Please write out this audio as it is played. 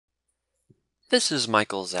This is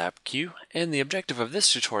Michael Zapq, and the objective of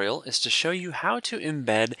this tutorial is to show you how to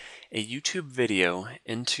embed a YouTube video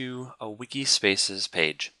into a Wikispaces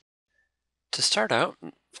page. To start out,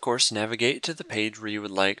 of course, navigate to the page where you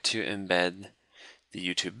would like to embed the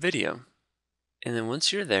YouTube video. And then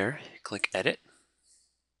once you're there, click Edit.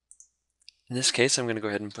 In this case, I'm going to go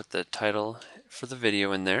ahead and put the title for the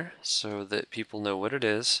video in there so that people know what it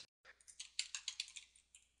is.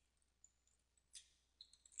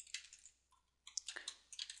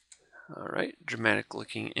 Alright, dramatic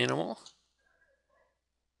looking animal.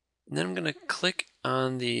 And then I'm going to click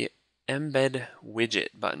on the Embed Widget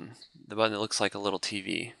button, the button that looks like a little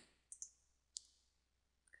TV.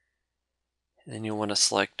 And then you'll want to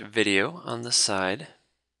select Video on the side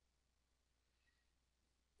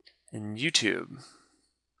and YouTube.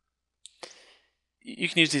 You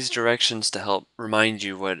can use these directions to help remind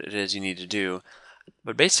you what it is you need to do,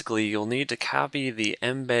 but basically you'll need to copy the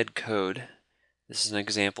embed code, this is an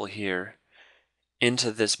example here,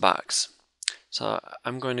 into this box. So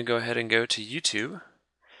I'm going to go ahead and go to YouTube.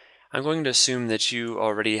 I'm going to assume that you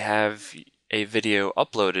already have a video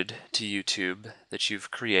uploaded to YouTube that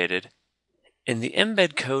you've created. And the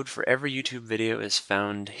embed code for every YouTube video is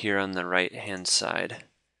found here on the right hand side.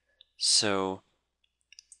 So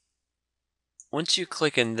once you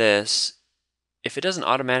click in this, if it doesn't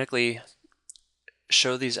automatically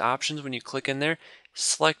show these options when you click in there,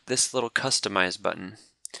 select this little customize button.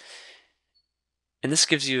 And this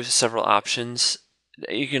gives you several options.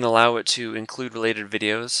 You can allow it to include related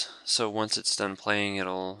videos, so once it's done playing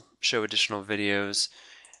it'll show additional videos.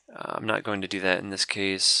 I'm not going to do that in this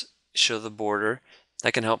case. Show the border.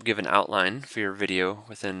 That can help give an outline for your video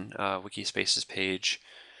within Wikispaces page.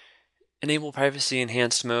 Enable privacy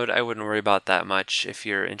enhanced mode. I wouldn't worry about that much. If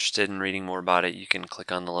you're interested in reading more about it, you can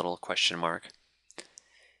click on the little question mark.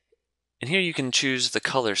 And here you can choose the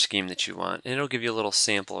color scheme that you want, and it'll give you a little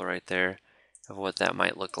sample right there of what that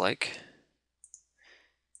might look like.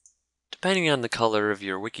 Depending on the color of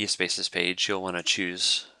your Wikispaces page, you'll want to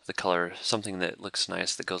choose the color, something that looks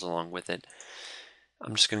nice that goes along with it.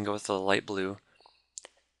 I'm just going to go with the light blue.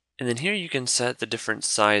 And then here you can set the different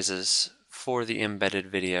sizes for the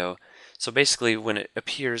embedded video. So basically when it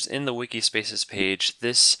appears in the Wikispaces page,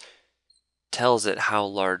 this tells it how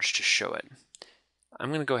large to show it. I'm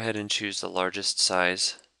going to go ahead and choose the largest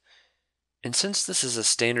size. And since this is a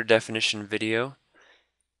standard definition video,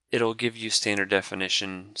 it'll give you standard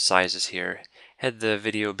definition sizes here. Had the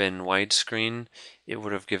video been widescreen, it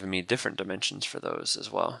would have given me different dimensions for those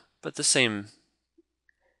as well. But the same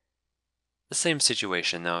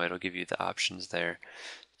situation though, it'll give you the options there.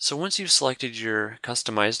 So once you've selected your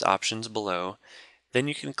customized options below, then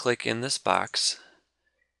you can click in this box,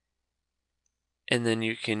 and then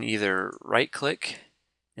you can either right click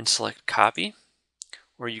and select copy,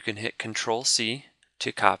 or you can hit Control-C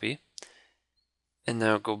to copy. And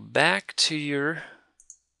now go back to your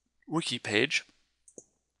wiki page,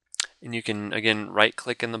 and you can again right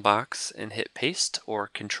click in the box and hit paste, or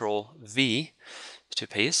Control-V to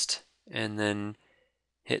paste, and then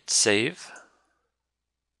hit save.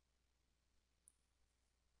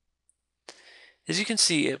 As you can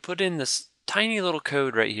see, it put in this tiny little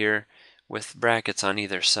code right here with brackets on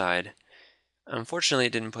either side. Unfortunately,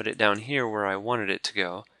 it didn't put it down here where I wanted it to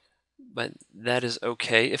go, but that is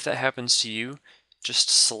okay. If that happens to you, just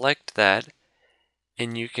select that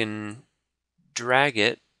and you can drag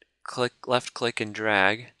it, left click and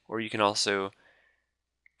drag, or you can also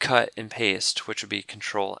cut and paste, which would be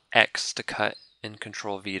Control X to cut and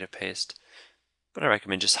Control V to paste. But I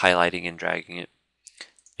recommend just highlighting and dragging it.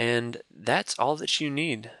 And that's all that you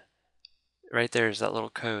need. Right there is that little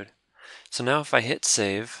code. So now if I hit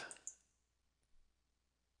save,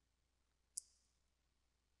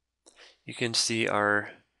 you can see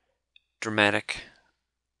our dramatic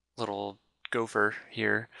little gopher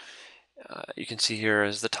here. You can see here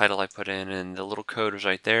is the title I put in, and the little code was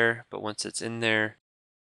right there, but once it's in there,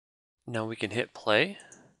 now we can hit play.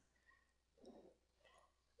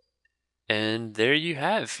 And there you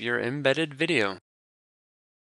have your embedded video.